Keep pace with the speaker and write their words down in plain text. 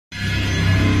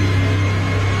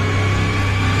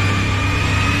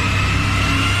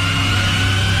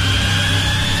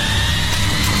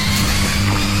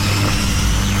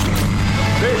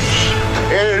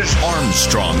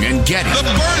Armstrong and Getty. The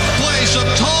birthplace of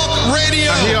talk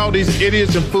radio. I hear all these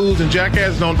idiots and fools and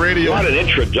jackasses on radio. What an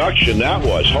introduction that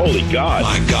was. Holy God.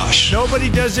 My gosh.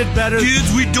 Nobody does it better.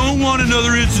 Kids, we don't want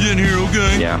another incident here,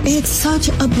 okay? Yeah. It's such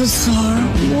a bizarre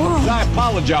world. I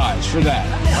apologize for that.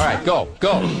 All right, go.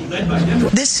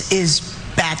 This is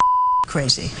bat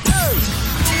crazy.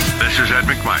 This is Ed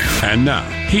McMahon. And now,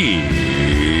 here's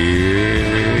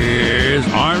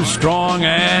Armstrong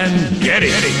and Getty.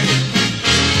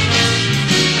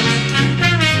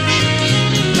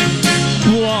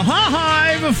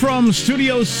 Live from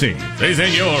Studio C. Si,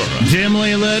 senor.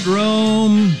 Dimly lit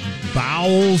room,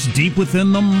 bowels deep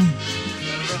within them,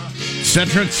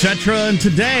 etc., etc. And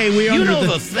today we are You know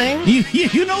the thing?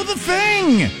 You know the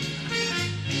thing.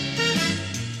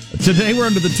 Today we're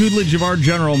under the tutelage of our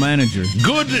general manager.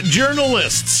 Good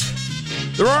journalists.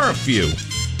 There are a few.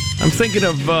 I'm thinking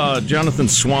of Jonathan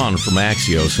Swan from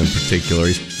Axios in particular.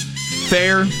 He's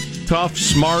fair, tough,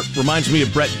 smart. Reminds me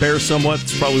of Brett Baer somewhat.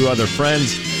 It's probably why they're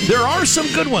friends. There are some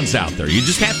good ones out there. You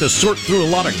just have to sort through a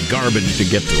lot of garbage to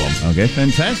get to them. Okay,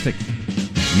 fantastic.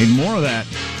 Need more of that.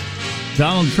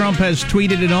 Donald Trump has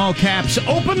tweeted in all caps,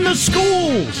 "Open the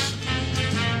schools."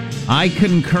 I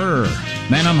concur.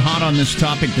 Man, I'm hot on this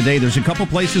topic today. There's a couple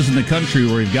places in the country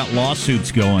where we've got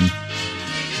lawsuits going.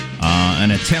 An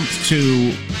attempt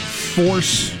to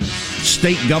force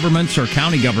state governments or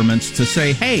county governments to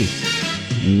say, hey,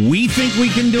 we think we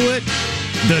can do it.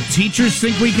 The teachers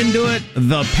think we can do it.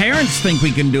 The parents think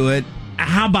we can do it.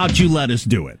 How about you let us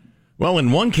do it? Well,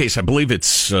 in one case, I believe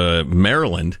it's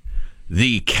Maryland,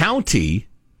 the county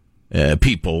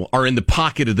people are in the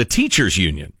pocket of the teachers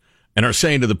union and are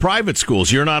saying to the private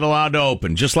schools, you're not allowed to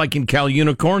open, just like in Cal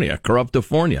Unicornia,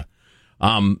 Corruptifornia.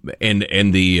 And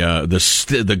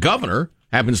the governor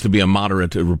happens to be a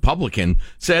moderate Republican,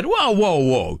 said,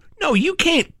 whoa. No, you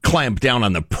can't clamp down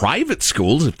on the private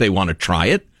schools if they want to try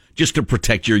it, just to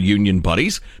protect your union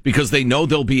buddies, because they know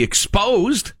they'll be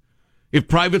exposed if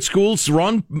private schools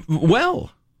run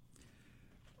well.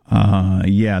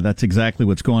 Yeah, that's exactly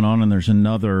what's going on. And there's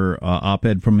another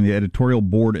op-ed from the editorial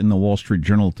board in the Wall Street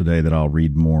Journal today that I'll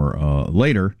read more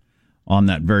later on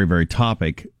that very, very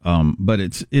topic. But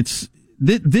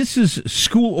this is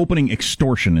school opening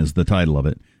extortion is the title of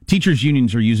it. Teachers'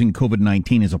 unions are using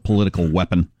COVID-19 as a political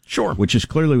weapon. Sure. Which is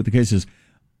clearly what the case is.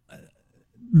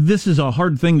 This is a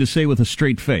hard thing to say with a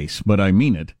straight face, but I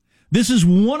mean it. This is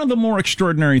one of the more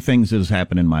extraordinary things that has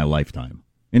happened in my lifetime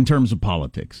in terms of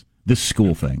politics. This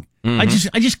school thing. Mm-hmm.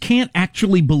 I just can't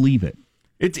actually believe it.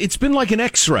 It's been like an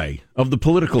X-ray of the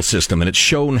political system, and it's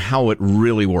shown how it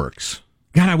really works.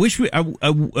 God, I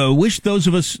wish those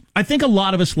of us, I think a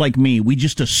lot of us like me, we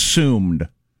just assumed.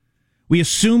 We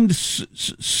assumed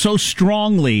so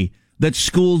strongly that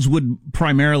schools would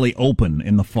primarily open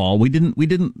in the fall. We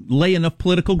didn't lay enough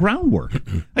political groundwork.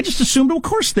 I just assumed, of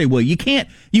course they will.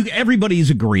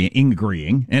 Everybody's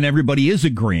agreeing, and everybody is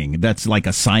agreeing. That's like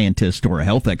a scientist or a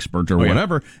health expert or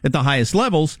whatever at the highest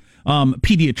levels.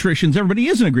 Pediatricians, everybody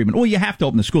is in agreement. Well, you have to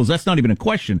open the schools. That's not even a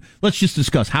question. Let's just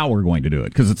discuss how we're going to do it,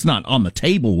 because it's not on the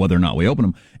table whether or not we open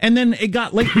them. And then it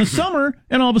got late in the summer,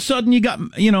 and all of a sudden you got,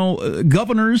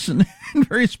 governors and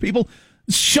various people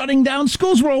shutting down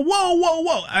schools. We're all,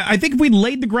 whoa. I think if we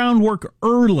laid the groundwork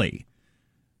early,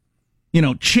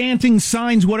 chanting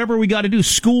signs, whatever we got to do,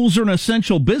 schools are an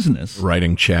essential business.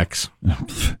 Writing checks.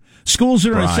 Schools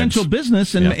are an essential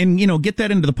business, and get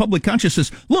that into the public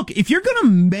consciousness. Look, if you're going to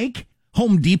make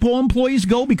Home Depot employees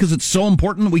go because it's so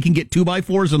important that we can get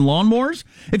 2x4s and lawnmowers,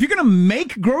 if you're going to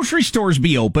make grocery stores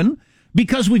be open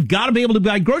because we've got to be able to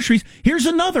buy groceries, here's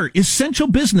another essential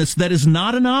business that is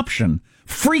not an option.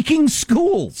 Freaking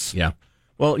schools. Yeah.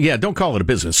 Well, yeah, don't call it a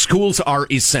business. Schools are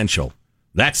essential.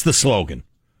 That's the slogan.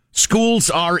 Schools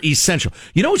are essential.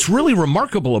 You know what's really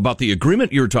remarkable about the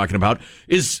agreement you were talking about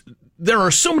is there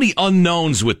are so many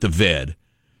unknowns with the vid,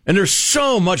 and there's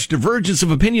so much divergence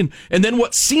of opinion, and then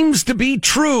what seems to be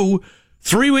true,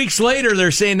 3 weeks later,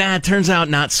 they're saying, it turns out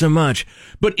not so much.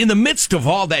 But in the midst of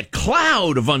all that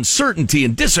cloud of uncertainty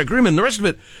and disagreement and the rest of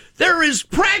it, there is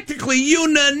practically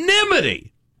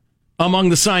unanimity among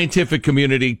the scientific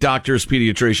community, doctors,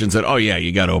 pediatricians, that,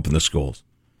 you got to open the schools.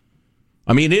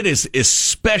 I mean, it is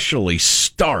especially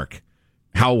stark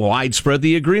how widespread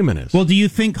the agreement is. Well, do you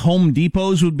think Home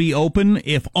Depots would be open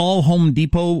if all Home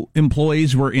Depot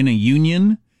employees were in a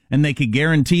union and they could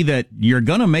guarantee that you're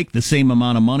going to make the same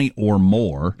amount of money or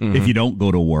more if you don't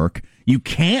go to work? You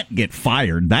can't get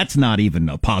fired. That's not even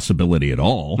a possibility at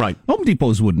all. Right. Home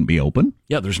Depots wouldn't be open.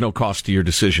 Yeah, there's no cost to your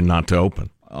decision not to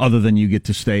open. Other than you get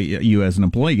to stay, you as an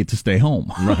employee get to stay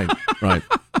home. Right.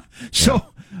 So,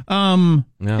 and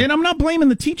I'm not blaming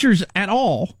the teachers at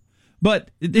all.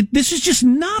 But this is just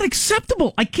not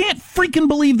acceptable. I can't freaking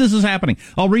believe this is happening.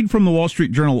 I'll read from the Wall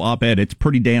Street Journal op-ed. It's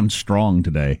pretty damn strong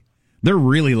today. They're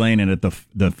really laying it at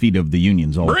the feet of the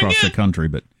unions all across the country.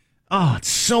 But, it's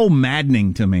so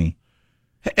maddening to me.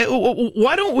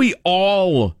 Why don't we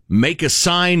all make a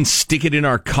sign, stick it in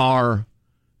our car,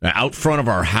 out front of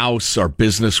our house, our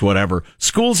business, whatever?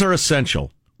 Schools are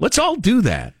essential. Let's all do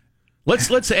that.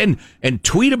 Let's and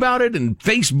tweet about it and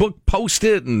Facebook post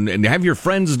it and have your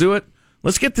friends do it.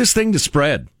 Let's get this thing to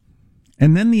spread.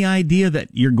 And then the idea that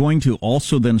you're going to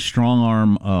also then strong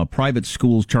arm private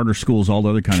schools, charter schools, all the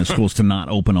other kind of schools to not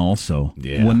open also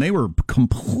when they were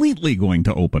completely going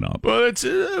to open up. Well, it's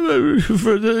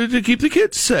to keep the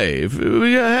kids safe.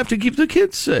 We have to keep the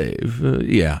kids safe.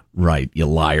 Yeah, right, you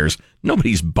liars.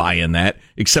 Nobody's buying that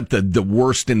except the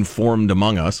worst informed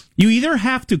among us. You either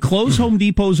have to close Home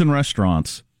Depots and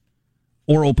restaurants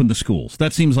or open the schools.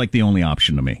 That seems like the only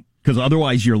option to me, because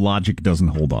otherwise your logic doesn't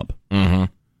hold up. Mm-hmm.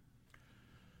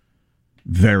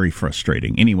 Very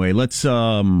frustrating. Anyway, let's...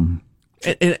 And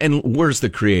where's the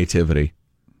creativity?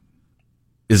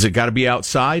 Is it got to be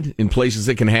outside in places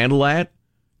that can handle that?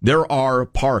 There are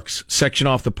parks. Section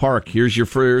off the park. Here's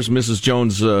Mrs.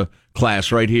 Jones'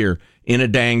 class right here in a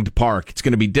danged park. It's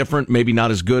going to be different, maybe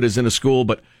not as good as in a school,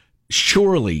 but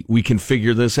surely we can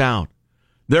figure this out.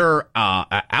 There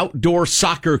are outdoor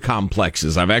soccer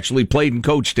complexes I've actually played and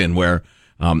coached in where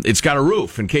it's got a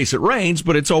roof in case it rains,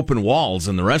 but it's open walls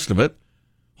and the rest of it.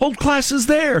 Hold classes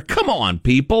there. Come on,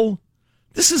 people.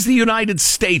 This is the United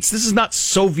States. This is not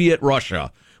Soviet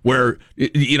Russia, where,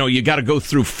 you got to go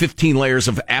through 15 layers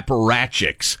of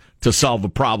apparatchiks to solve a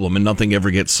problem and nothing ever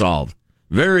gets solved.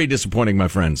 Very disappointing, my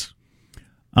friends.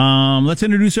 Let's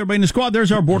introduce everybody in the squad.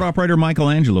 There's our board operator,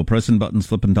 Michelangelo, pressing buttons,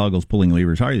 flipping toggles, pulling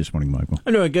levers. How are you this morning, Michael?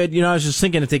 I'm doing good. I was just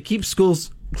thinking, if they keep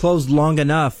schools closed long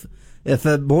enough, if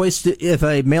a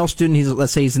male student,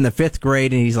 let's say he's in the 5th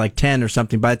grade and he's like 10 or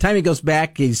something, by the time he goes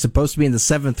back, he's supposed to be in the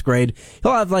 7th grade,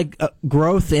 he'll have like a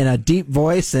growth in a deep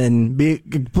voice and be a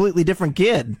completely different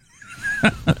kid.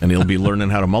 And he'll be learning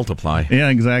how to multiply. Yeah,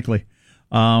 exactly.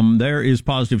 There is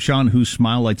Positive Sean, whose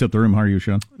smile lights up the room. How are you,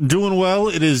 Sean? Doing well.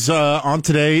 It is on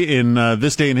today, in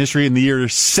this day in history, in the year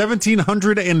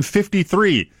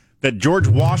 1753, that George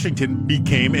Washington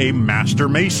became a master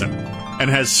mason, and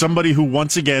has somebody who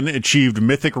once again achieved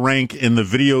mythic rank in the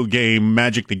video game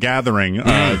Magic the Gathering,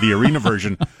 the arena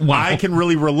version. Wow. I can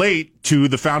really relate to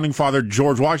the founding father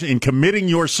George Washington in committing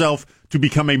yourself to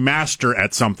become a master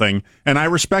at something, and I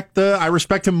respect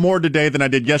him more today than I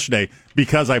did yesterday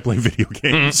because I play video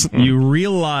games. You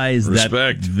realize that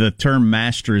the term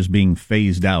master is being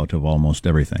phased out of almost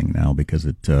everything now because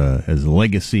it has a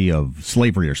legacy of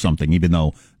slavery or something, even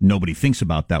though nobody thinks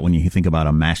about that when you think about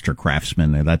a master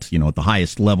craftsman. That's, at the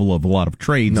highest level of a lot of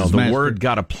trades. No, the word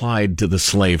got applied to the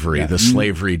slavery. Yeah. The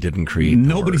slavery didn't create the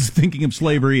Nobody's word. thinking of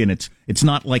slavery, and it's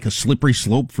not like a slippery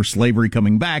slope for slavery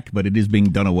coming back, but it is being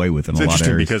done away with in a lot of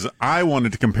areas. Because I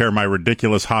wanted to compare my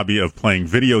ridiculous hobby of playing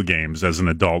video games as an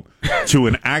adult to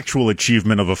an actual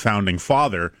achievement of a founding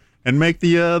father, and make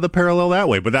the parallel that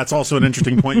way. But that's also an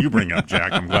interesting point you bring up,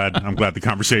 Jack. I'm glad the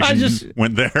conversation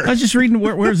went there. I was just reading,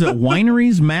 where's it?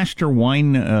 Wineries, master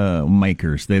wine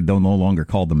makers. They don't no longer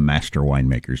call them master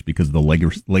winemakers because of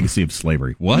the legacy of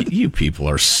slavery. What? You people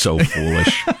are so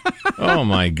foolish. Oh,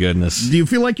 my goodness. Do you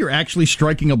feel like you're actually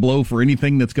striking a blow for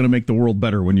anything that's going to make the world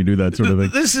better when you do that sort of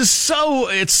thing? It's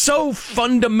so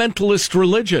fundamentalist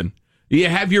religion. You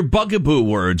have your bugaboo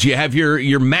words. You have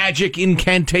your magic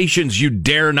incantations you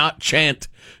dare not chant.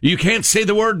 You can't say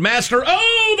the word master.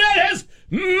 Oh, that has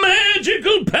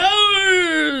magical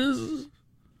powers.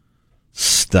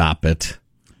 Stop it.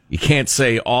 You can't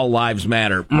say all lives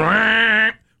matter.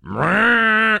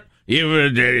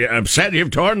 You've said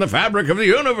you've torn the fabric of the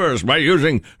universe by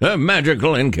using a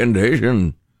magical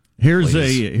incantation. Here's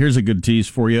a good tease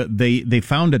for you. They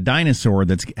found a dinosaur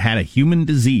that's had a human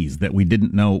disease that we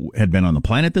didn't know had been on the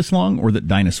planet this long, or that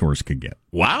dinosaurs could get.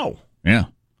 Wow. Yeah.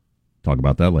 Talk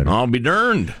about that later. I'll be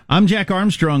darned. I'm Jack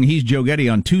Armstrong. He's Joe Getty.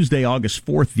 On Tuesday, August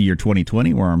 4th, the year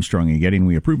 2020, we're Armstrong and Getty, and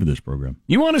we approve of this program.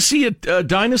 You want to see a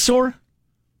dinosaur?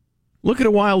 Look at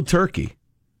a wild turkey.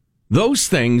 Those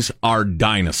things are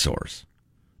dinosaurs.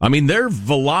 I mean, they're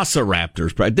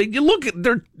velociraptors. You look at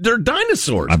they're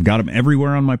dinosaurs. I've got them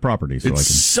everywhere on my property, so it's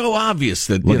so obvious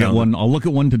that look at one. I'll look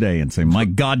at one today and say, "My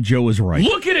God, Joe is right."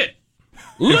 Look at it.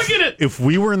 Look at it. If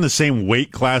we were in the same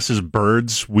weight class as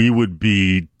birds, we would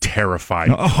be terrified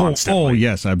constantly. Oh,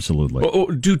 yes,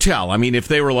 absolutely. Do tell. I mean, if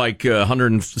they were like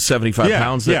 175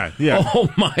 pounds. Yeah.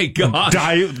 Oh, my gosh.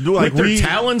 With their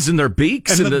talons and their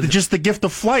beaks. And just the gift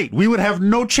of flight. We would have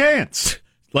no chance.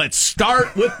 Let's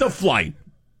start with the flight.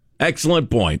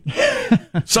 Excellent point.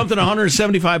 Something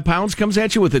 175 pounds comes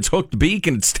at you with its hooked beak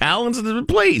and its talons.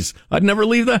 Please, I'd never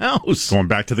leave the house. Going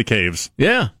back to the caves.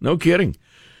 Yeah, no kidding.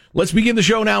 Let's begin the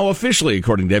show now officially,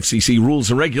 according to FCC rules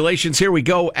and regulations. Here we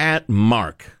go at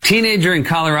Mark. Teenager in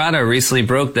Colorado recently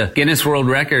broke the Guinness World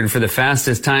Record for the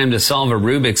fastest time to solve a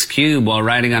Rubik's Cube while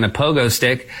riding on a pogo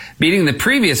stick, beating the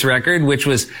previous record, which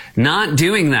was not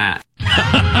doing that.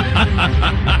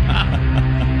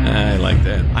 I like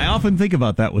that. I often think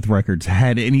about that with records.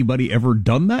 Had anybody ever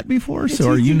done that before? So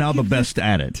are you now the best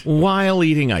at it? While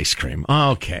eating ice cream.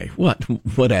 Okay,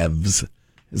 whatevs,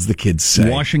 as the kids say.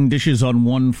 Washing dishes on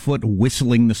one foot,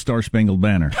 whistling the Star-Spangled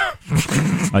Banner.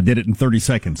 I did it in 30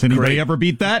 seconds. Anybody ever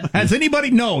beat that? Has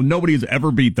anybody? No, nobody's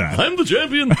ever beat that. I'm the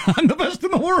champion. I'm the best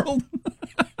in the world.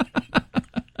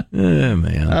 Oh,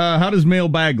 man. How does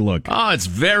mailbag look? Oh, it's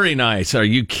very nice. Are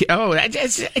you?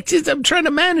 I'm trying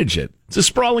to manage it. It's a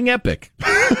sprawling epic.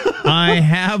 I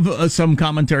have some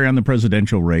commentary on the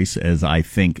presidential race, as I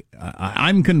think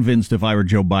I'm convinced if I were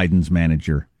Joe Biden's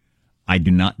manager, I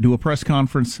do not do a press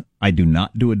conference. I do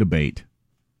not do a debate.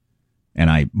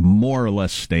 And I more or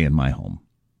less stay in my home.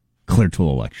 Clear till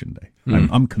Election Day.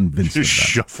 I'm convinced Just of that.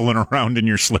 Shuffling around in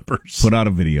your slippers. Put out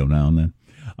a video now and then.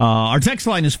 Our text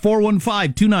line is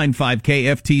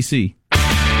 415-295-KFTC.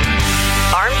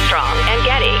 Armstrong and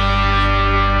Getty.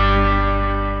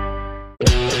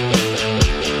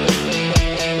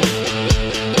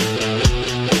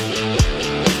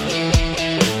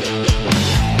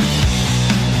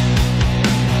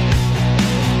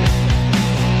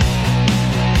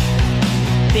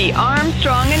 The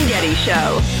Armstrong and Getty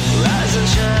Show.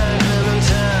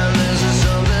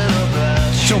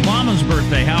 It's Obama's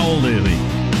birthday. How old is he?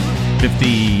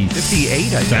 58,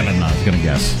 57, I was going to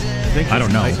guess. I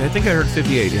don't know. I think I heard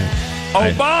 58, yeah.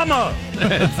 Obama!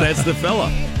 That's the fella.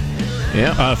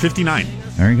 Yeah. 59.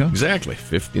 There you go. Exactly.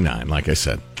 59, like I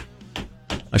said.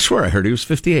 I swear I heard he was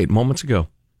 58 moments ago.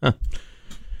 Huh.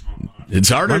 It's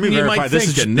harder than you might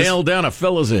think to nail down a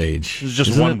fella's age. This is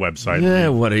just one website. Yeah,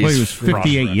 what he was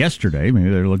 58 yesterday.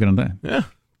 Maybe they're looking at that. Yeah,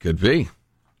 could be.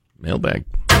 Mailbag.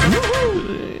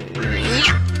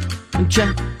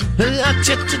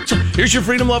 Here's your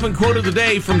freedom-loving quote of the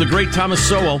day from the great Thomas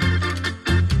Sowell.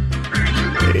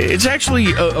 It's actually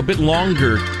a bit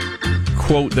longer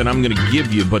quote than I'm going to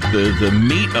give you, but the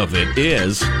meat of it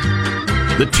is,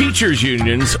 the teachers'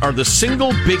 unions are the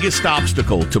single biggest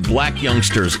obstacle to black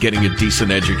youngsters getting a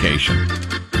decent education.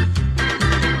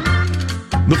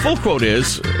 The full quote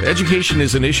is, education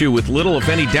is an issue with little, if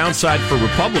any, downside for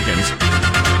Republicans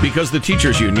because the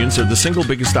teachers' unions are the single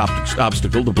biggest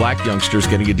obstacle to black youngsters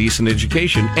getting a decent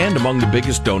education and among the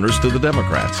biggest donors to the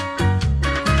Democrats.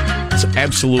 It's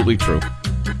absolutely true.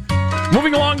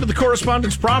 Moving along to the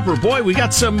correspondence proper. Boy, we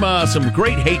got some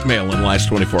great hate mail in the last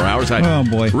 24 hours. I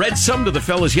read some to the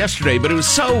fellas yesterday, but it was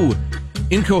so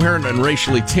incoherent and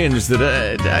racially tinged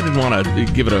that I didn't want to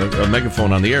give it a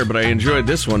megaphone on the air, but I enjoyed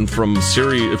this one from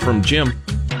Jim.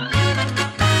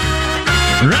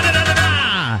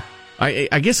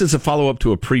 I guess it's a follow-up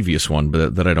to a previous one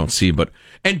but that I don't see.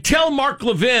 And tell Mark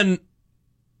Levin,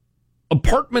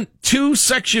 Apartment 2,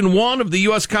 Section 1 of the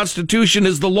U.S. Constitution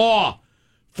is the law.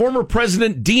 Former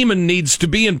President Demon needs to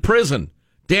be in prison.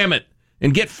 Damn it.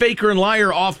 And get Faker and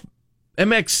Liar off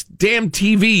MX damn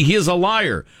TV. He is a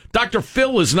liar. Dr.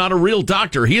 Phil is not a real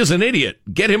doctor. He is an idiot.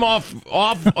 Get him off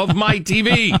of my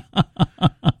TV.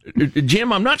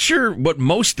 Jim, I'm not sure what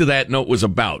most of that note was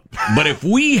about, but if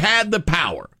we had the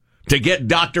power to get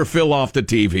Dr. Phil off the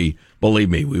TV, believe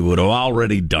me, we would have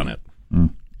already done it.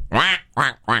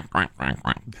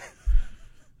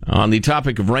 On the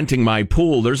topic of renting my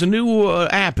pool, there's a new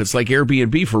app. It's like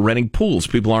Airbnb for renting pools.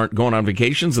 People aren't going on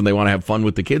vacations and they want to have fun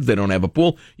with the kids. They don't have a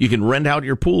pool. You can rent out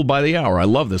your pool by the hour. I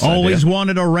love this Always idea.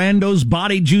 wanted a rando's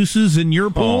body juices in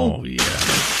your pool? Oh, yeah.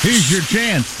 Here's your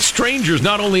chance. Strangers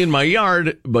not only in my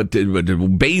yard, but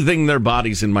bathing their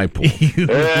bodies in my pool.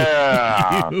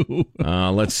 Yeah.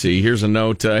 Let's see. Here's a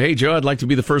note. Hey, Joe, I'd like to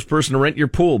be the first person to rent your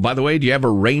pool. By the way, do you have a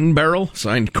rain barrel?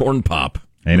 Signed, Corn Pop.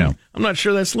 I know. I'm not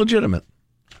sure that's legitimate.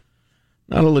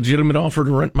 Not a legitimate offer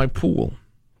to rent my pool.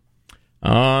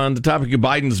 On the topic of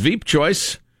Biden's Veep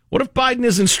choice, what if Biden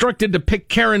is instructed to pick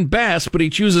Karen Bass, but he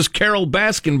chooses Carol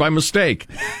Baskin by mistake?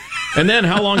 And then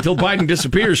how long till Biden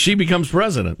disappears, she becomes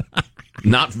president?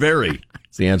 Not very.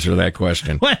 That's the answer to that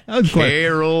question.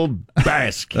 Carol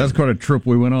Baskin. That's quite a trip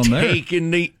we went on there.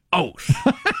 Taking the oath.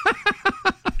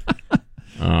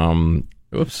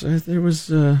 Oops, there was,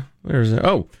 where's that?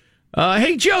 Oh.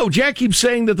 Hey, Joe, Jack keeps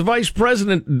saying that the vice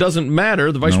president doesn't matter,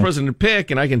 the vice president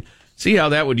pick, and I can see how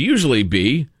that would usually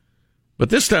be. But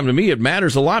this time, to me, it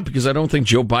matters a lot because I don't think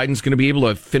Joe Biden's going to be able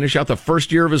to finish out the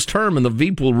first year of his term, and the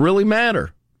VEEP will really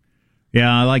matter.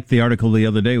 Yeah, I liked the article the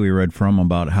other day we read from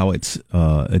about how it's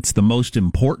the most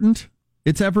important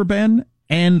it's ever been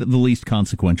and the least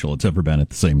consequential it's ever been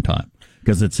at the same time.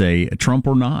 Because it's a Trump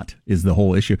or not is the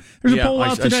whole issue. There's a poll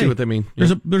out today. I see what they mean.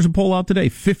 Yeah. There's a poll out today.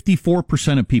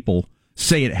 54% of people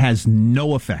say it has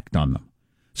no effect on them.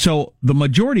 So the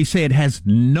majority say it has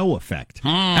no effect.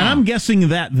 And I'm guessing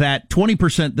that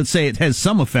 20% that say it has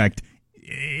some effect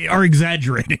are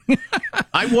exaggerating.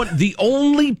 I want the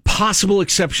only possible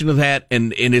exception to that,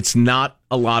 and it's not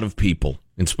a lot of people,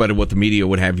 in spite of what the media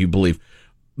would have you believe.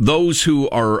 Those who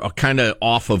are kind of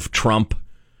off of Trump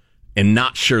and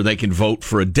not sure they can vote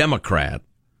for a Democrat.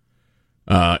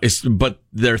 But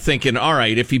they're thinking, all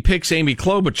right, if he picks Amy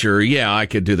Klobuchar, yeah, I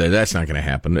could do that. That's not going to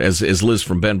happen. As Liz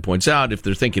from Ben points out, if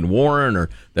they're thinking Warren or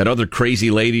that other crazy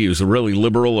lady who's a really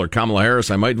liberal or Kamala Harris,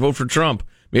 I might vote for Trump.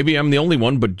 Maybe I'm the only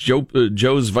one, but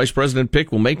Joe's vice president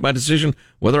pick will make my decision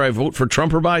whether I vote for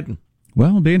Trump or Biden. Well,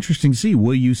 it'll be interesting to see.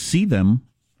 Will you see them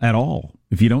at all?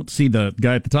 If you don't see the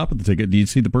guy at the top of the ticket, do you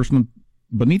see the person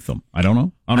beneath them? I don't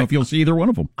know. I don't know if you'll see either one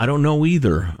of them. I don't know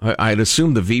either. I'd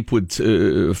assume the Veep would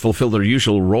fulfill their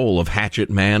usual role of hatchet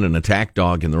man and attack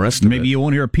dog and the rest of it. Maybe you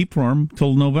won't hear a peep from them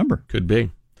till November. Could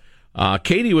be.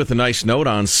 Katie with a nice note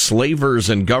on slavers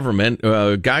and government.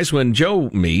 Guys, when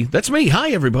that's me,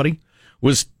 hi everybody,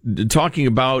 was talking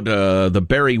about the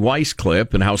Barry Weiss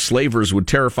clip and how slavers would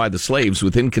terrify the slaves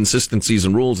with inconsistencies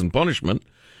in rules and punishment,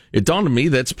 it dawned on me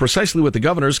that's precisely what the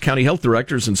governors, county health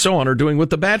directors, and so on are doing with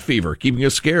the bat fever, keeping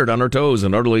us scared, on our toes,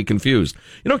 and utterly confused.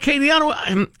 You know, Katie,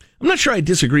 I'm not sure I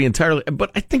disagree entirely,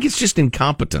 but I think it's just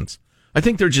incompetence. I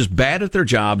think they're just bad at their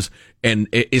jobs, and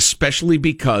especially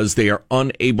because they are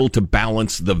unable to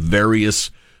balance the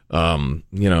various, good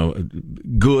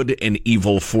and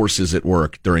evil forces at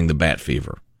work during the bat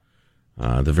fever,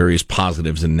 the various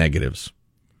positives and negatives.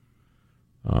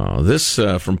 This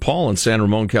from Paul in San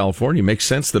Ramon, California. Makes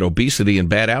sense that obesity and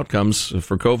bad outcomes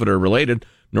for COVID are related.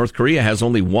 North Korea has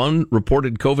only one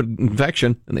reported COVID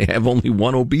infection, and they have only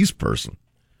one obese person.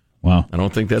 Wow. I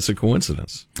don't think that's a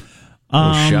coincidence.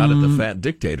 Shot at the fat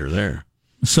dictator there.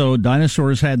 So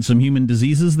dinosaurs had some human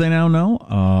diseases they now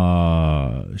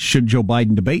know. Should Joe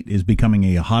Biden debate is becoming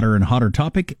a hotter and hotter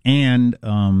topic. And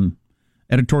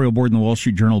editorial board in the Wall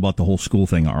Street Journal about the whole school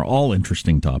thing are all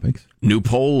interesting topics. New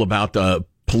poll about the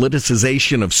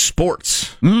politicization of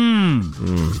sports.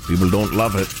 People don't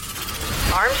love it.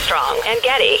 Armstrong and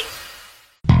Getty.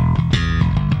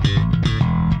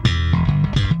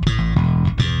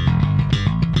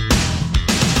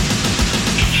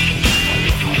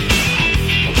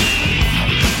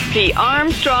 The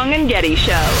Armstrong and Getty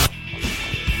Show.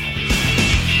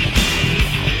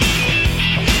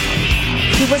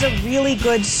 He was a really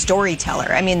good storyteller.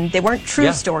 I mean, they weren't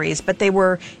true stories, but they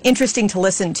were interesting to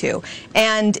listen to.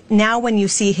 And now when you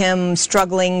see him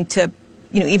struggling to,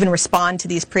 even respond to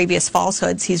these previous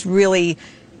falsehoods, he's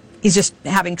just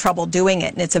having trouble doing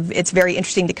it. And it's very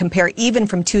interesting to compare even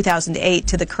from 2008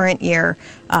 to the current year,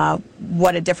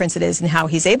 what a difference it is in how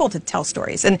he's able to tell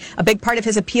stories. And a big part of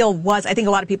his appeal was, I think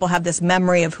a lot of people have this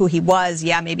memory of who he was.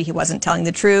 Yeah, maybe he wasn't telling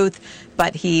the truth,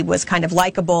 but he was kind of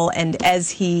likable. And as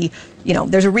he,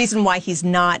 there's a reason why he's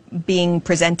not being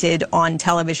presented on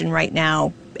television right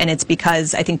now. And it's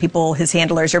because I think his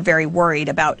handlers are very worried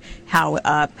about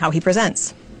how he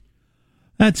presents.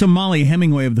 That's Molly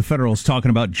Hemingway of the Federalist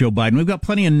talking about Joe Biden. We've got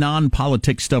plenty of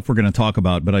non-politic stuff we're going to talk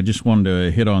about, but I just wanted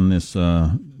to hit on this,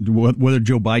 whether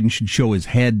Joe Biden should show his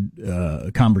head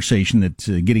conversation that's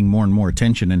getting more and more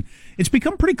attention. And it's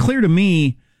become pretty clear to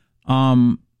me,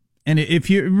 and if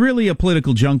you're really a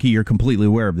political junkie, you're completely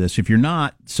aware of this. If you're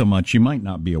not so much, you might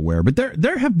not be aware. But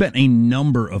there have been a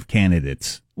number of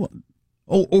candidates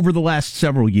over the last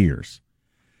several years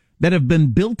that have been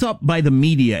built up by the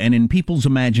media and in people's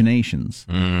imaginations.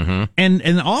 Mm-hmm.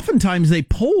 And oftentimes they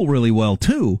poll really well,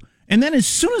 too. And then as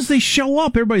soon as they show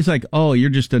up, everybody's like, oh,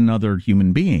 you're just another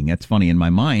human being. That's funny in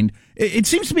my mind. It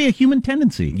seems to be a human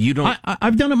tendency.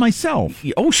 I've done it myself.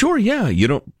 Oh, sure, yeah.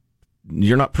 You're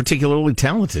not particularly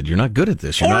talented. You're not good at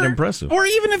this. You're not impressive. Or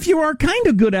even if you are kind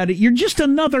of good at it, you're just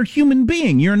another human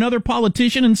being. You're another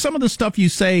politician, and some of the stuff you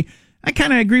say, I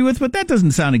kind of agree with, but that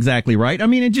doesn't sound exactly right. I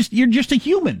mean, you're just a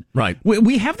human. Right.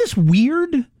 We have this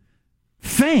weird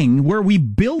thing where we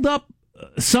build up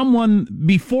someone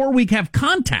before we have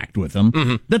contact with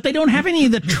them, that they don't have any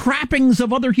of the trappings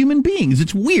of other human beings.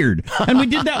 It's weird. And we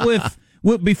did that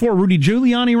before Rudy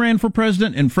Giuliani ran for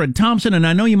president and Fred Thompson, and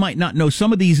I know you might not know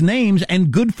some of these names,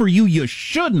 and good for you, you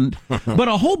shouldn't, but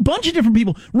a whole bunch of different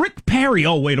people. Rick Perry,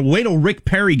 wait till Rick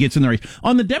Perry gets in the race.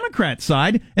 On the Democrat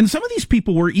side, and some of these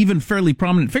people were even fairly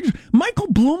prominent figures, Michael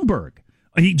Bloomberg.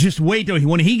 He just wait till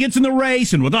when he gets in the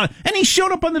race and he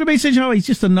showed up on the debate stage. Oh, he's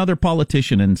just another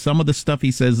politician, and some of the stuff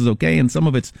he says is okay, and some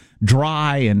of it's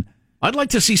dry. And I'd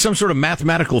like to see some sort of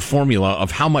mathematical formula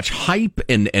of how much hype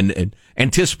and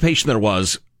anticipation there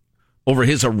was over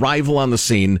his arrival on the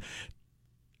scene,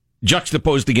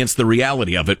 juxtaposed against the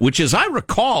reality of it, which, as I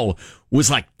recall,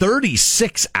 was like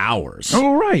 36 hours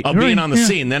of being on the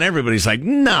scene. Then everybody's like,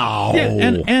 no.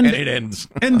 Yeah, and it ends.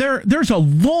 And there's a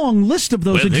long list of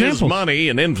those with examples. His money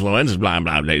and influence, blah,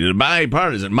 blah, blah,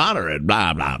 bipartisan, moderate,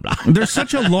 blah, blah, blah. There's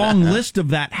such a long list of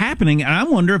that happening, and I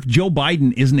wonder if Joe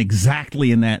Biden isn't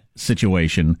exactly in that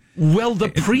situation. Well, the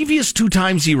previous 2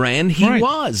 times he ran, he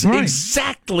was.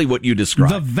 Exactly what you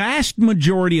described. The vast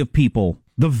majority of people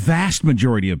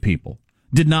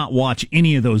did not watch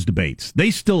any of those debates.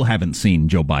 They still haven't seen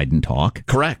Joe Biden talk.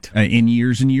 Correct. In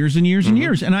years and years and years and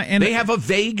years. And they have a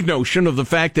vague notion of the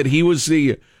fact that he was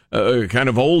the kind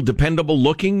of old,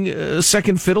 dependable-looking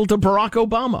second fiddle to Barack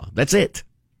Obama. That's it.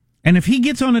 And if he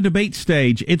gets on a debate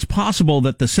stage, it's possible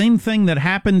that the same thing that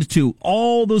happened to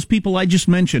all those people I just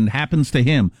mentioned happens to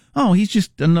him. Oh, he's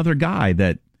just another guy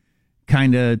that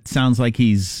kind of sounds like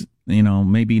he's,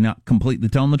 maybe not completely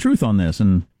telling the truth on this.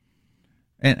 And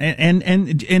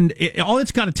all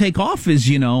it's got to take off is,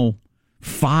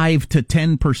 5 to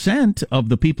 10% of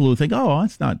the people who think, oh,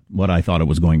 that's not what I thought it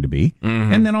was going to be.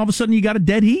 Mm-hmm. And then all of a sudden you got a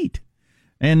dead heat.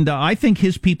 And I think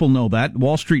his people know that.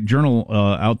 Wall Street Journal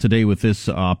out today with this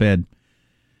op-ed.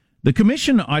 The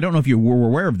commission, I don't know if you were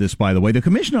aware of this, by the way, the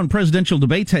Commission on Presidential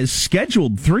Debates has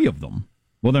scheduled 3 of them.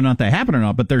 Whether or not they happen or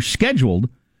not, but they're scheduled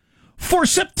for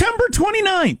September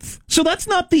 29th. So that's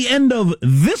not the end of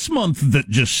this month that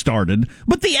just started,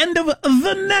 but the end of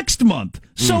the next month.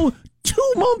 So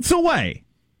 2 months away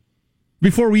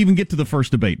before we even get to the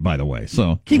first debate, by the way.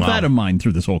 So keep that in mind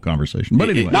through this whole conversation. But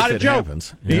anyway, not a joke.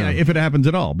 Happens. Yeah, if it happens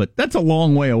at all. But that's a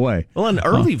long way away. Well, and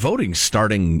early voting's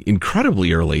starting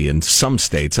incredibly early in some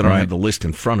states. I don't have the list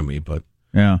in front of me, but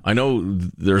yeah, I know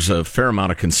there's a fair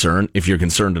amount of concern, if you're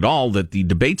concerned at all, that the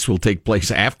debates will take place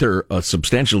after a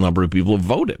substantial number of people have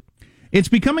voted. It's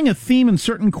becoming a theme in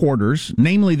certain quarters,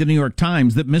 namely the New York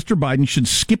Times, that Mr. Biden should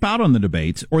skip out on the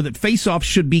debates or that face-offs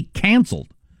should be canceled.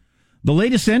 The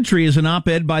latest entry is an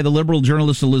op-ed by the liberal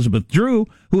journalist Elizabeth Drew,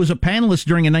 who was a panelist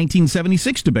during a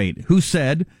 1976 debate, who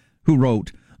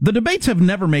wrote, "The debates have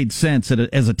never made sense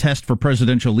as a test for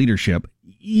presidential leadership."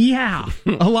 Yeah,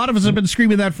 a lot of us have been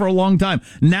screaming that for a long time.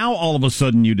 Now, all of a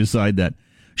sudden, you decide that.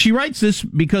 She writes this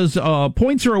because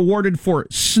points are awarded for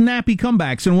snappy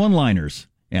comebacks and one-liners.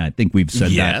 Yeah, I think we've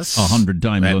said that 100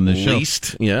 times on this show. At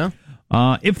least, yeah.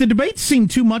 If the debates seem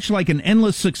too much like an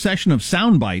endless succession of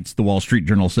sound bites, the Wall Street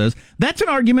Journal says, that's an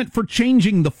argument for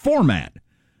changing the format,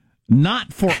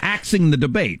 not for axing the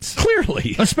debates.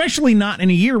 Clearly. Especially not in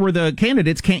a year where the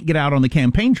candidates can't get out on the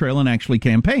campaign trail and actually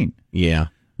campaign. Yeah.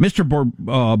 Mr.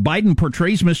 Biden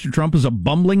portrays Mr. Trump as a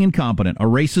bumbling incompetent, a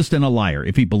racist, and a liar.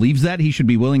 If he believes that, he should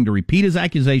be willing to repeat his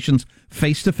accusations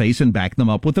face-to-face and back them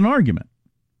up with an argument.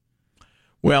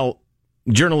 Well,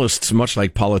 journalists, much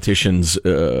like politicians,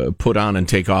 put on and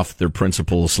take off their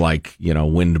principles like,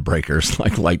 windbreakers,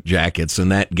 like light jackets,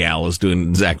 and that gal is doing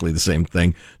exactly the same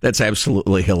thing. That's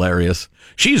absolutely hilarious.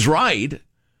 She's right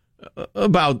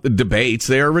about the debates.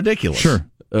 They are ridiculous. Sure.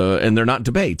 And they're not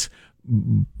debates.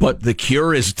 But the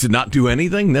cure is to not do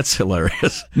anything? That's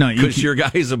hilarious. No, because your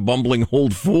guy is a bumbling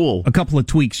old fool. A couple of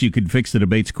tweaks, you could fix the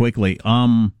debates quickly.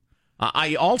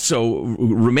 I also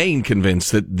remain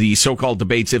convinced that the so-called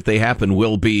debates, if they happen,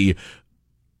 will be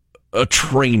a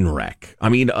train wreck. I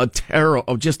mean,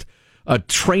 just a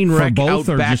train wreck out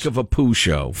back of a poo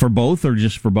show. For both or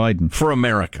just for Biden? For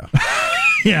America.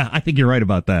 Yeah, I think you're right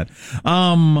about that.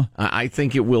 I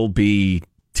think it will be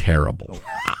terrible.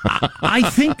 I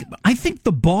think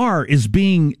the bar is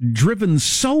being driven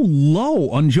so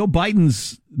low on Joe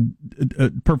Biden's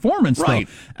performance. Right.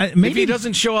 Maybe if he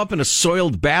doesn't show up in a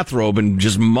soiled bathrobe and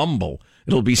just mumble,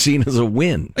 it'll be seen as a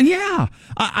win. Yeah.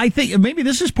 I think maybe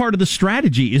this is part of the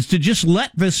strategy, is to just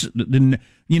let this,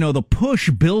 the push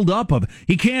build up of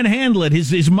he can't handle it.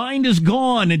 His mind is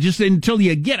gone. And just until the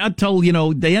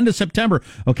end of September,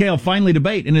 okay, I'll finally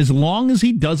debate. And as long as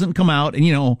he doesn't come out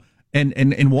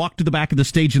and walk to the back of the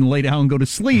stage and lay down and go to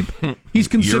sleep, he's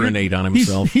considered urinate on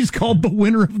himself. He's called the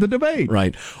winner of the debate.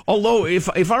 Right. Although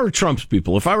if I were Trump's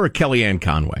people, if I were Kellyanne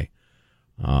Conway,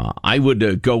 I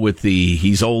would go with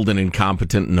he's old and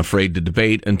incompetent and afraid to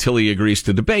debate until he agrees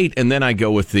to debate, and then I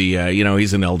go with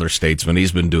he's an elder statesman.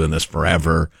 He's been doing this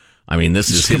forever. I mean, this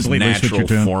is his natural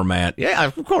format. Yeah,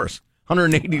 of course.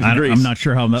 180 degrees. I'm not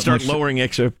sure how much. Start lowering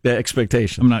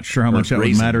expectations. I'm not sure how much that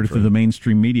would matter to the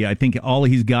mainstream media. I think all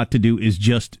he's got to do is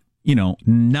just,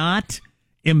 not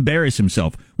embarrass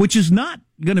himself, which is not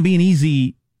going to be an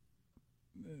easy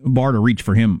bar to reach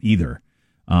for him either.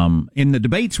 In the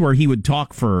debates where he would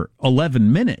talk for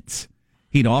 11 minutes,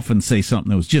 he'd often say something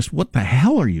that was just, what the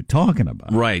hell are you talking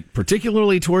about? Right,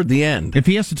 particularly toward the end. If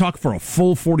he has to talk for a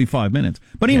full 45 minutes.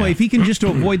 But anyway, if he can just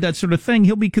avoid that sort of thing,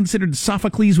 he'll be considered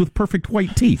Sophocles with perfect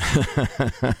white teeth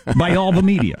by all the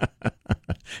media.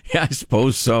 Yeah, I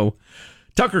suppose so.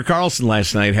 Tucker Carlson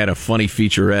last night had a funny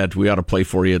featurette we ought to play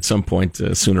for you at some point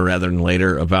sooner rather than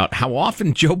later about how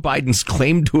often Joe Biden's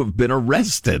claimed to have been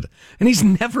arrested. And he's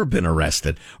never been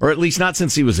arrested, or at least not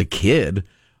since he was a kid.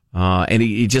 And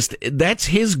he just, that's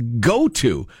his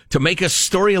go-to to make a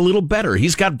story a little better.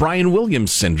 He's got Brian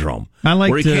Williams syndrome,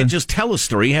 where he can't just tell a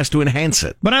story, he has to enhance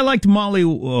it. But I liked Molly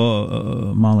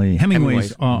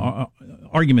Hemingway's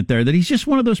argument there, that he's just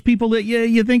one of those people that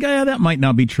you think, that might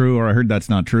not be true, or I heard that's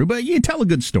not true, but you tell a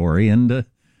good story, and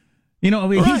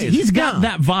he's got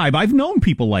that vibe. I've known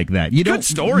people like that. Good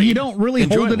story. You don't really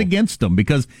hold it against him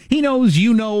because he knows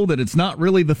that it's not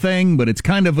really the thing, but it's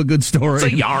kind of a good story.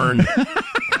 It's a yarn.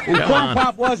 Corn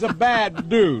Pop was a bad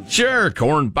dude. Sure,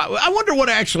 Corn Pop. I wonder what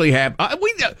actually happened.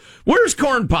 Where's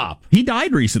Corn Pop? He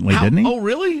died recently, didn't he? Oh,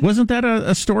 really? Wasn't that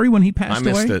a story when he passed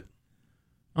away? I missed it.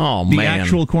 Oh, the man. The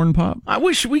actual Corn Pop? I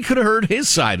wish we could have heard his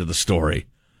side of the story.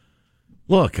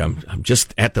 Look, I'm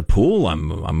just at the pool.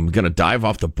 I'm going to dive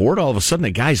off the board. All of a sudden,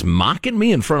 a guy's mocking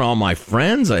me in front of all my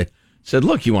friends. I said,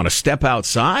 look, you want to step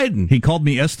outside? And he called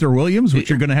me Esther Williams, which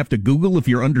you're going to have to Google if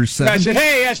you're under 70. I said,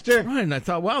 hey, Esther. Right, and I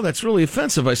thought, wow, that's really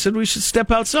offensive. I said, we should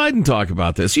step outside and talk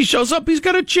about this. He shows up, he's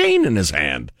got a chain in his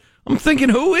hand. I'm thinking,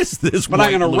 who is this? But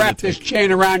I'm going to wrap this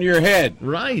chain around your head.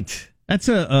 Right. That's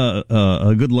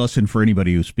a good lesson for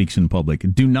anybody who speaks in public.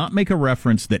 Do not make a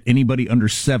reference that anybody under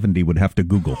 70 would have to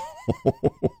Google.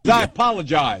 I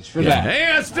apologize for that. Hey,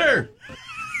 Esther!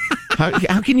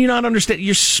 How can you not understand?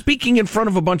 You're speaking in front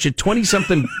of a bunch of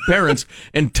 20-something parents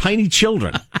and tiny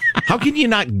children. How can you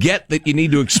not get that you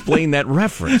need to explain that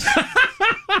reference?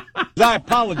 I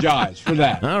apologize for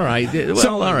that. All right.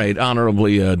 Well, all right.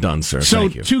 Honorably done, sir.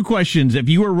 Thank you. 2 questions. If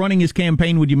you were running his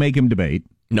campaign, would you make him debate?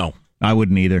 No. I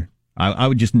wouldn't either. I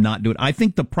would just not do it. I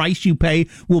think the price you pay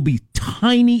will be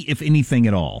tiny, if anything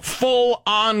at all.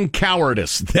 Full-on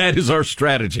cowardice. That is our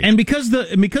strategy. And because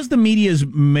the media's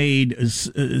made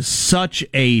such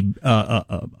tried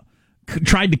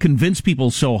to convince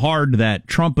people so hard that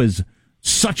Trump is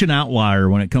such an outlier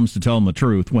when it comes to telling the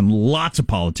truth, when lots of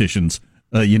politicians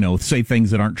say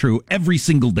things that aren't true every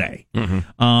single day,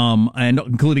 and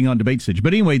including on debate stage.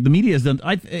 But anyway, the media has done.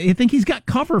 I think he's got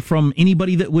cover from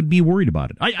anybody that would be worried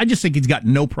about it. I just think he's got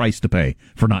no price to pay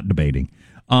for not debating.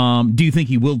 Do you think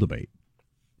he will debate?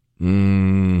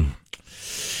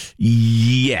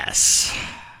 Yes.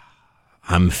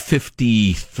 I'm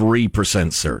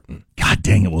 53% certain. God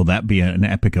dang it, will that be an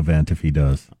epic event if he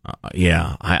does?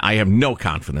 Yeah, I have no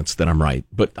confidence that I'm right,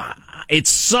 but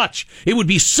it would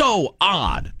be so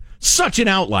odd, such an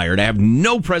outlier to have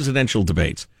no presidential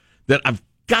debates that I've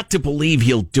got to believe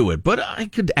he'll do it, but I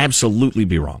could absolutely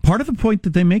be wrong. Part of the point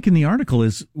that they make in the article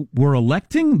is we're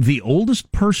electing the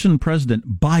oldest person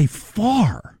president by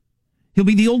far. He'll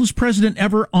be the oldest president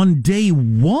ever on day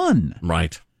one.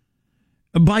 Right.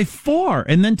 By far.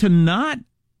 And then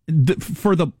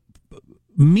for the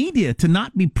media to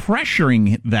not be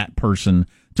pressuring that person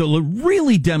to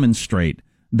really demonstrate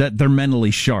that they're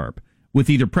mentally sharp with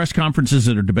either press conferences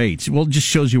or debates, well, it just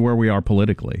shows you where we are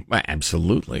politically.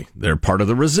 Absolutely. They're part of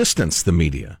the resistance, the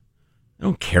media. I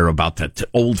don't care about that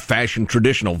old-fashioned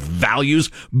traditional values,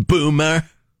 boomer.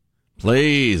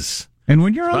 Please. And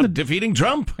when you're on defeating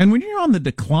Trump. And when you're on the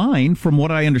decline, from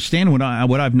what I understand, what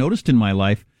I've noticed in my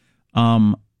life,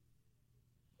 6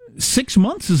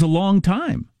 months is a long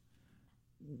time.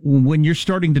 When you're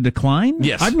starting to decline,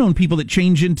 yes. I've known people that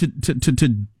change into to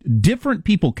different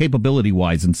people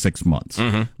capability-wise in 6 months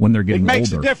when they're getting older. It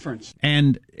makes a difference.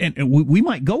 And we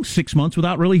might go 6 months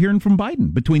without really hearing from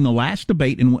Biden between the last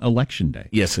debate and Election Day.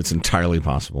 Yes, it's entirely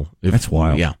possible. That's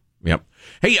wild. Yeah. Yep.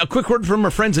 Hey, a quick word from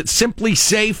our friends at Simply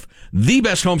Safe, the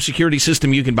best home security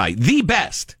system you can buy. The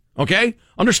best. Okay?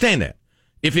 Understand that.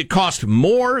 If it cost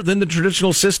more than the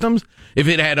traditional systems, if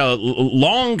it had a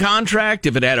long contract,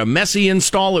 if it had a messy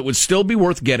install, it would still be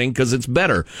worth getting because it's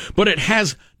better. But it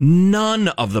has none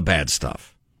of the bad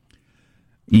stuff.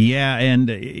 Yeah, and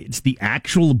it's the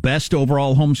actual best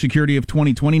overall home security of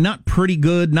 2020. Not pretty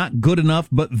good, not good enough,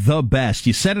 but the best.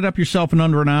 You set it up yourself in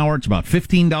under an hour. It's about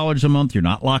 $15 a month. You're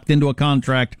not locked into a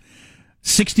contract.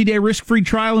 60-day risk-free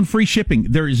trial and free shipping.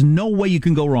 There is no way you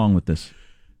can go wrong with this.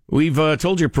 We've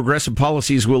told you progressive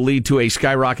policies will lead to a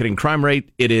skyrocketing crime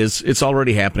rate. It is. It's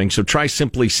already happening. So try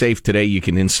Simply Safe today. You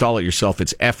can install it yourself.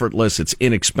 It's effortless. It's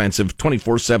inexpensive.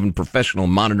 24/7 professional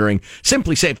monitoring.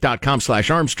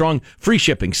 SimplySafe.com/Armstrong. Free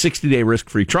shipping. 60-day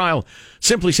risk-free trial.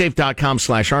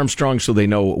 SimplySafe.com/Armstrong so they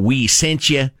know we sent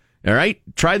you. All right?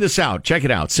 Try this out. Check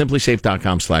it out.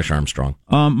 SimplySafe.com/Armstrong.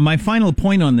 My final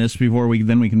point on this before we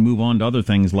can move on to other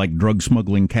things like drug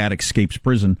smuggling cat escapes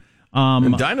prison.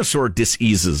 And dinosaur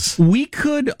diseases. We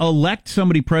could elect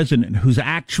somebody president who's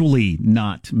actually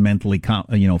not mentally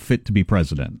fit to be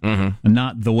president. And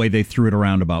not the way they threw it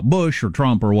around about Bush or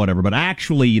Trump or whatever, but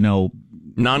actually,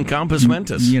 non-compos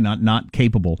mentis. Not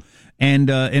capable.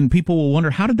 And people will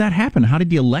wonder, how did that happen? How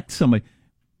did you elect somebody?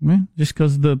 Well, just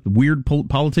because the weird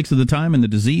politics of the time and the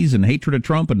disease and hatred of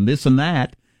Trump and this and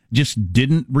that just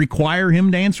didn't require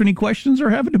him to answer any questions or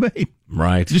have a debate.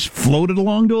 Right. Just floated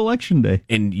along to Election Day.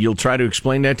 And you'll try to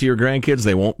explain that to your grandkids,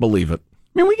 they won't believe it.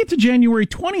 I mean, we get to January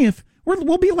 20th,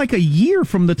 we'll be like a year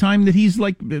from the time that he's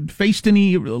faced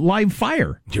any live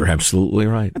fire. You're absolutely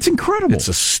right. That's incredible. It's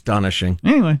astonishing.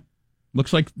 Anyway,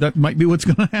 looks like that might be what's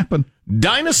going to happen.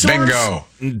 Dinosaurs.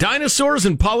 Bingo. Dinosaurs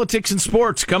and politics and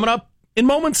sports coming up in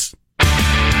moments.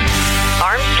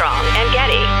 Armstrong and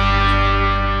Getty.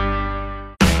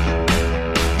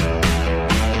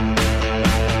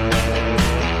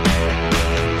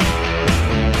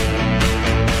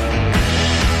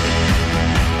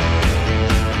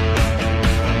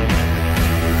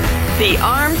 The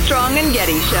Armstrong and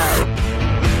Getty Show.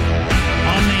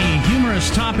 On the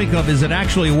humorous topic of is it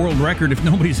actually a world record if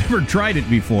nobody's ever tried it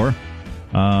before,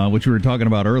 which we were talking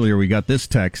about earlier, we got this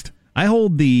text. I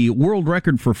hold the world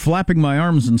record for flapping my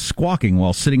arms and squawking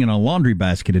while sitting in a laundry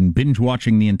basket and binge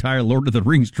watching the entire Lord of the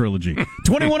Rings trilogy.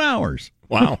 21 hours.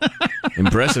 Wow.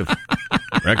 Impressive.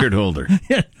 Record holder.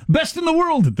 Yeah, best in the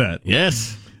world at that.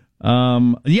 Yes.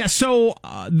 So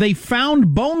they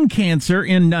found bone cancer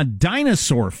in a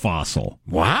dinosaur fossil.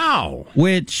 Wow.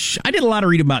 Which I did a lot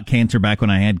of reading about cancer back when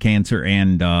I had cancer,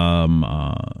 and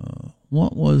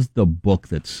what was the book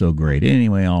that's so great?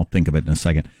 Anyway, I'll think of it in a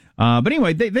second. But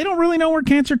anyway, they don't really know where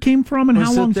cancer came from and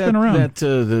how long it's been around.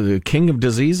 The king of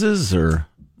diseases, or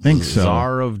I think so.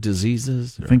 Czar of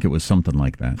diseases? I think it was something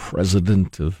like that.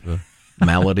 President of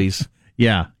maladies.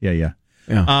 Yeah.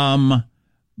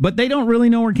 But they don't really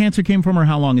know where cancer came from or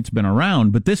how long it's been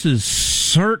around. But this is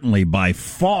certainly by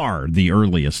far the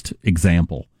earliest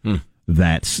example.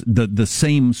 That's the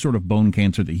same sort of bone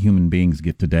cancer that human beings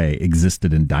get today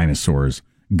existed in dinosaurs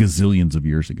gazillions of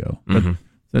years ago. But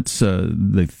that's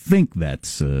they think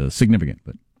that's significant,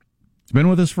 but it's been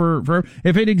with us forever.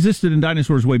 If it existed in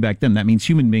dinosaurs way back then, that means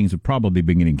human beings have probably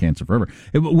been getting cancer forever.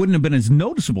 It wouldn't have been as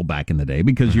noticeable back in the day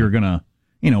because you're gonna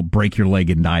break your leg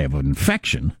and die of an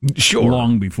infection. Sure.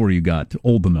 Long before you got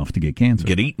old enough to get cancer.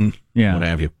 Get eaten. Yeah. What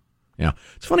have you. Yeah.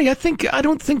 It's funny. I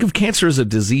don't think of cancer as a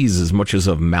disease as much as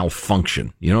a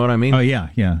malfunction. You know what I mean? Oh, yeah.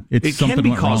 It can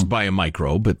be caused by a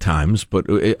microbe at times, but,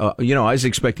 I was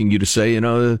expecting you to say,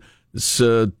 this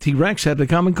T-Rex had a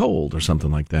common cold or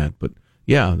something like that. But,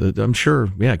 yeah, I'm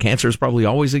sure, cancer has probably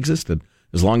always existed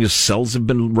as long as cells have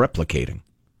been replicating.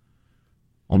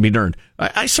 I'll be darned.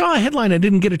 I saw a headline. I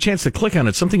didn't get a chance to click on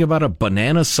it. Something about a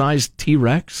banana-sized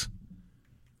T-Rex.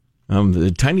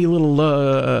 The tiny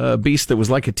little beast that was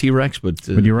like a T-Rex. But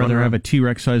would you rather have a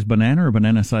T-Rex-sized banana or a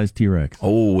banana-sized T-Rex?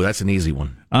 Oh, that's an easy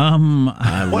one.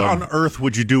 What on earth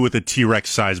would you do with a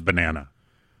T-Rex-sized banana?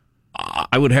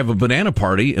 I would have a banana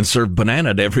party and serve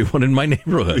banana to everyone in my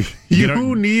neighborhood.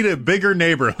 You need a bigger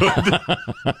neighborhood.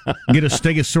 Get a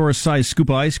Stegosaurus-sized scoop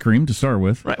of ice cream to start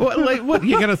with. Right. What?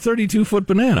 You got a 32-foot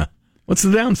banana. What's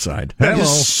the downside? That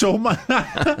is so much.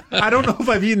 I don't know if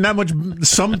I've eaten that much,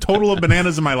 some total of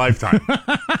bananas in my lifetime.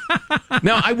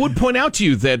 Now, I would point out to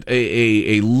you that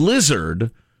a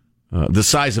lizard the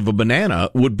size of a banana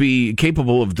would be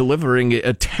capable of delivering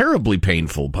a terribly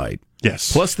painful bite.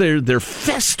 Yes. Plus, they're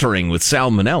festering with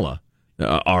salmonella,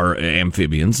 are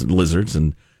amphibians and lizards,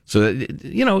 and so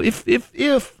if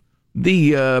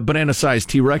the banana-sized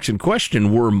T-Rex in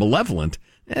question were malevolent,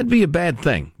 that'd be a bad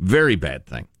thing, very bad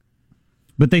thing.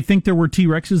 But they think there were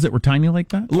T-Rexes that were tiny like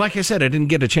that? Like I said, I didn't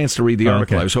get a chance to read the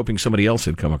article. Okay. I was hoping somebody else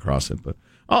had come across it, but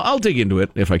I'll dig into it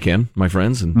if I can, my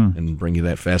friends, and bring you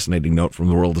that fascinating note from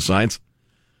the world of science.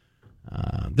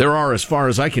 There are, as far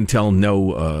as I can tell,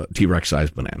 no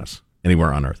T-Rex-sized bananas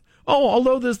anywhere on Earth.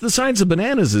 although the science of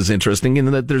bananas is interesting in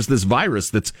that there's this virus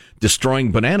that's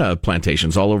destroying banana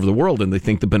plantations all over the world, and they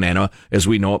think the banana, as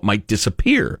we know it, might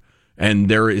disappear. And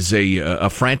there is a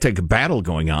frantic battle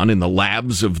going on in the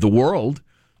labs of the world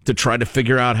to try to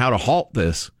figure out how to halt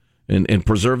this and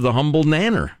preserve the humble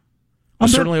nanner. I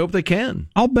certainly hope they can.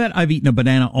 I'll bet I've eaten a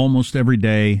banana almost every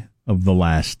day of the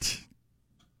last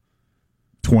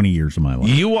 20 years of my life.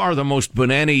 You are the most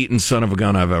banana-eating son of a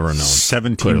gun I've ever known.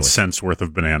 17 cents worth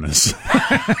of bananas.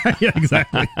 Yeah,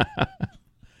 exactly.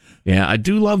 Yeah, I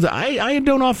do love that. I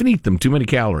don't often eat them. Too many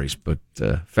calories, but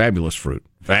fabulous fruit.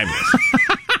 Fabulous.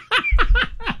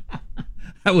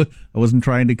 I wasn't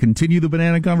trying to continue the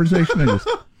banana conversation.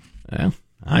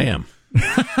 I am.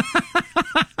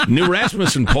 New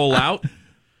Rasmussen poll out.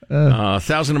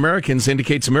 1,000 Americans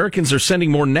indicates Americans are sending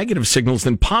more negative signals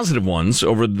than positive ones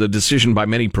over the decision by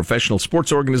many professional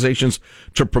sports organizations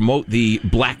to promote the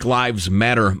Black Lives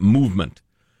Matter movement.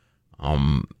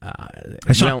 I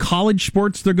saw college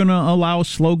sports, they're going to allow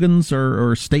slogans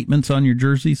or statements on your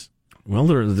jerseys. Well,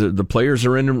 the players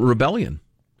are in rebellion.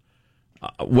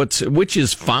 Which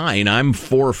is fine. I'm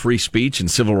for free speech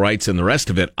and civil rights and the rest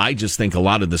of it. I just think a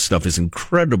lot of this stuff is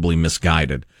incredibly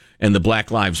misguided. And the Black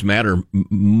Lives Matter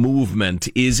movement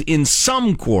is, in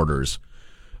some quarters,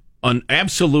 an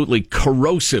absolutely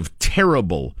corrosive,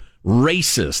 terrible,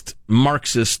 racist,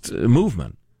 Marxist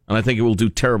movement. And I think it will do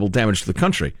terrible damage to the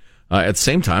country. At the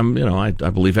same time, I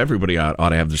believe everybody ought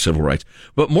to have their civil rights.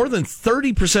 But more than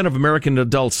 30% of American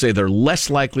adults say they're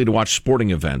less likely to watch sporting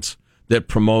events that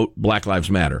promote Black Lives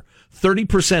Matter.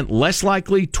 30% less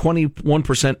likely,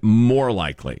 21% more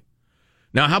likely.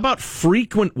 Now, how about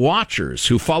frequent watchers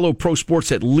who follow pro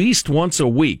sports at least once a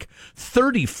week?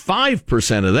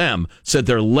 35% of them said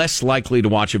they're less likely to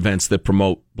watch events that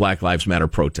promote Black Lives Matter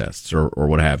protests or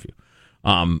what have you.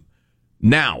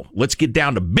 Now, let's get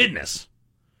down to business.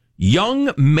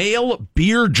 Young male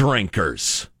beer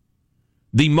drinkers,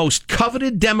 the most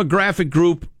coveted demographic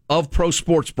group of pro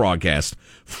sports broadcast,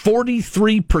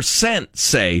 43%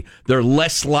 say they're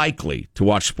less likely to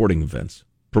watch sporting events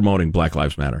promoting Black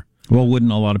Lives Matter. Well,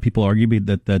 wouldn't a lot of people argue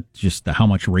that just how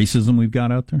much racism we've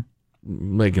got out there?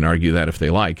 They can argue that if they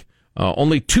like.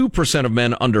 Only 2% of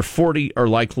men under 40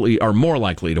 are more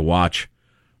likely to watch.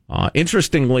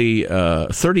 Interestingly,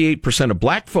 38% of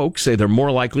black folks say they're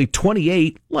more likely,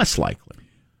 28% less likely.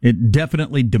 It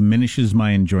definitely diminishes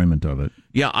my enjoyment of it.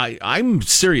 Yeah, I'm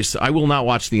serious. I will not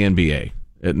watch the NBA.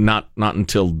 Not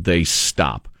until they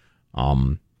stop.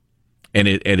 And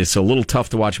it's a little tough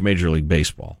to watch Major League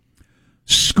Baseball.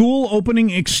 School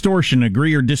opening extortion,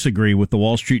 agree or disagree with the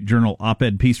Wall Street Journal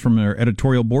op-ed piece from their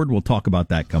editorial board? We'll talk about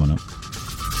that coming up.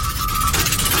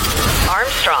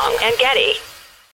 Armstrong and Getty.